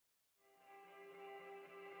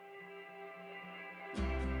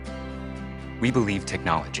We believe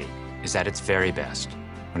technology is at its very best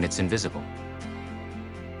when it's invisible.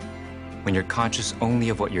 When you're conscious only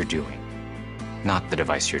of what you're doing, not the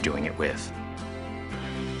device you're doing it with.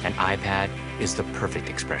 An iPad is the perfect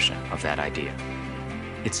expression of that idea.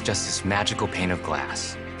 It's just this magical pane of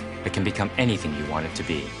glass that can become anything you want it to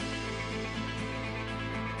be.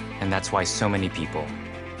 And that's why so many people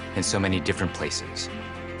in so many different places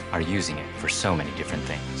are using it for so many different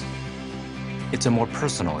things. It's a more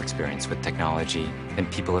personal experience with technology than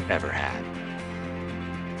people have ever had.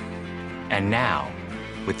 And now,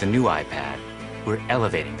 with the new iPad, we're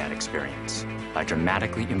elevating that experience by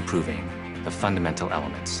dramatically improving the fundamental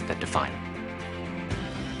elements that define it.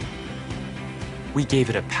 We gave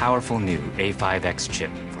it a powerful new A5X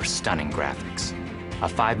chip for stunning graphics, a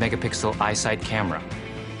 5-megapixel iSight camera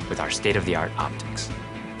with our state-of-the-art optics,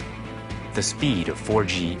 the speed of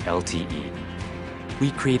 4G LTE.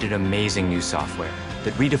 We created amazing new software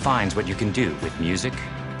that redefines what you can do with music,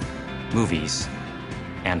 movies,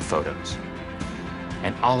 and photos.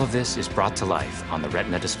 And all of this is brought to life on the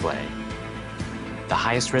Retina display, the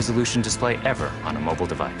highest resolution display ever on a mobile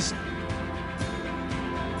device.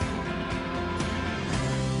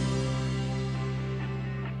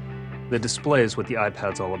 The display is what the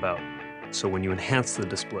iPad's all about. So when you enhance the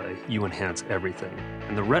display, you enhance everything.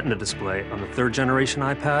 And the Retina display on the 3rd generation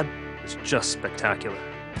iPad is just spectacular.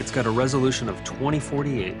 It's got a resolution of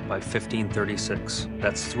 2048 by 1536.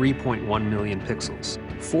 That's 3.1 million pixels,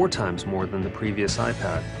 4 times more than the previous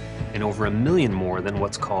iPad, and over 1 million more than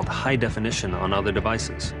what's called high definition on other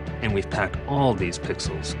devices. And we've packed all these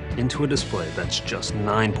pixels into a display that's just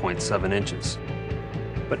 9.7 inches.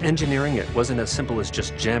 But engineering it wasn't as simple as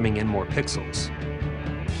just jamming in more pixels.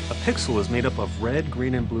 A pixel is made up of red,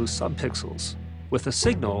 green, and blue subpixels, with a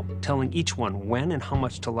signal telling each one when and how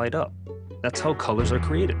much to light up. That's how colors are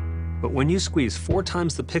created. But when you squeeze 4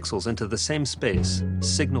 times the pixels into the same space,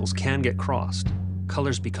 signals can get crossed,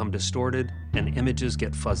 colors become distorted, and images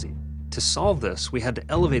get fuzzy. To solve this, we had to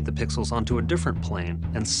elevate the pixels onto a different plane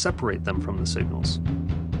and separate them from the signals.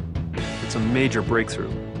 It's a major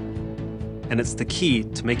breakthrough, and it's the key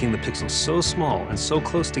to making the pixels so small and so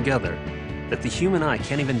close together that the human eye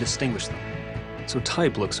can't even distinguish them. So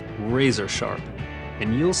type looks razor sharp,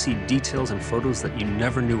 and you'll see details in photos that you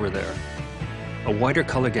never knew were there. A wider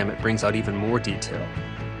color gamut brings out even more detail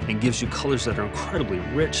and gives you colors that are incredibly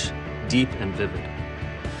rich, deep, and vivid.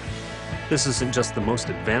 This isn't just the most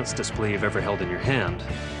advanced display you've ever held in your hand,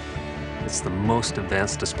 it's the most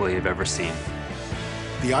advanced display you've ever seen.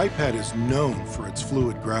 The iPad is known for its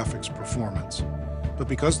fluid graphics performance, but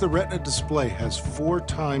because the Retina display has 4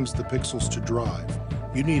 times the pixels to drive,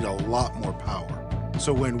 you need a lot more power.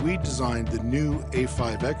 So when we designed the new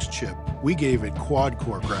A5X chip, we gave it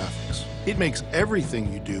quad-core graphics. It makes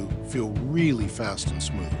everything you do feel really fast and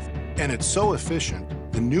smooth. And it's so efficient,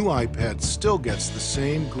 the new iPad still gets the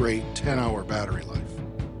same great 10-hour battery life.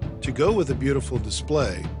 To go with a beautiful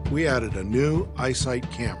display, we added a new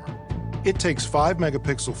iSight camera. It takes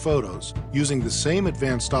 5-megapixel photos using the same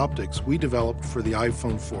advanced optics we developed for the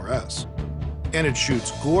iPhone 4S. And it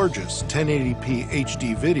shoots gorgeous 1080p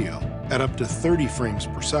HD video at up to 30 frames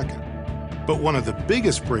per second. But one of the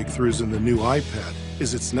biggest breakthroughs in the new iPad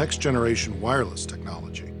is its next-generation wireless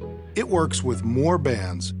technology. It works with more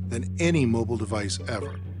bands than any mobile device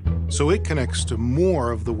ever. So it connects to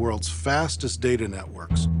more of the world's fastest data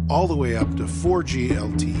networks, all the way up to 4G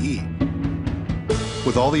LTE.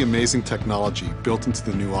 With all the amazing technology built into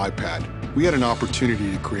the new iPad, we had an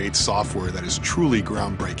opportunity to create software that is truly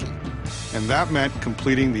groundbreaking. And that meant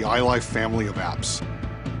completing the iLife family of apps.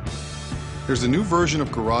 There's a new version of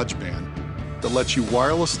GarageBand that lets you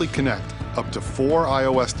wirelessly connect up to 4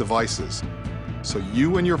 iOS devices so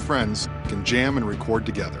you and your friends can jam and record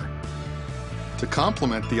together. To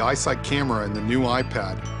complement the iSight camera in the new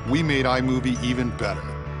iPad, we made iMovie even better.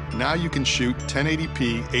 Now you can shoot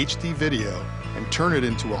 1080p HD video and turn it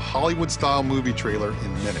into a Hollywood-style movie trailer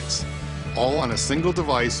in minutes, all on a single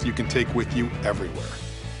device you can take with you everywhere.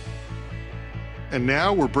 And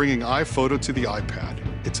now we're bringing iPhoto to the iPad.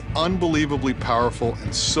 It's unbelievably powerful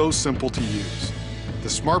and so simple to use. The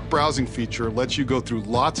smart browsing feature lets you go through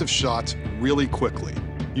lots of shots really quickly.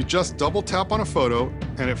 You just double tap on a photo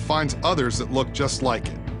and it finds others that look just like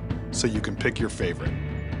it, so you can pick your favorite.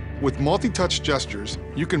 With multi-touch gestures,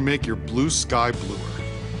 you can make your blue sky bluer.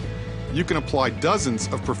 You can apply dozens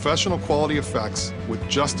of professional quality effects with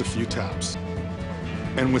just a few taps.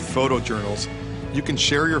 And with photo journals, you can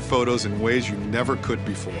share your photos in ways you never could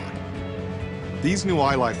before. These new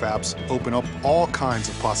iLife apps open up all kinds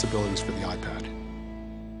of possibilities for the iPad.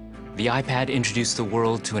 The iPad introduced the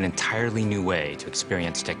world to an entirely new way to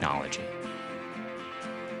experience technology.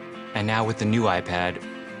 And now with the new iPad,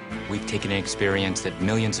 we've taken an experience that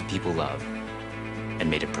millions of people love and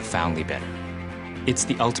made it profoundly better. It's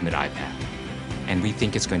the ultimate iPad, and we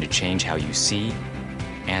think it's going to change how you see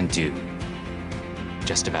and do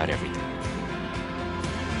just about everything.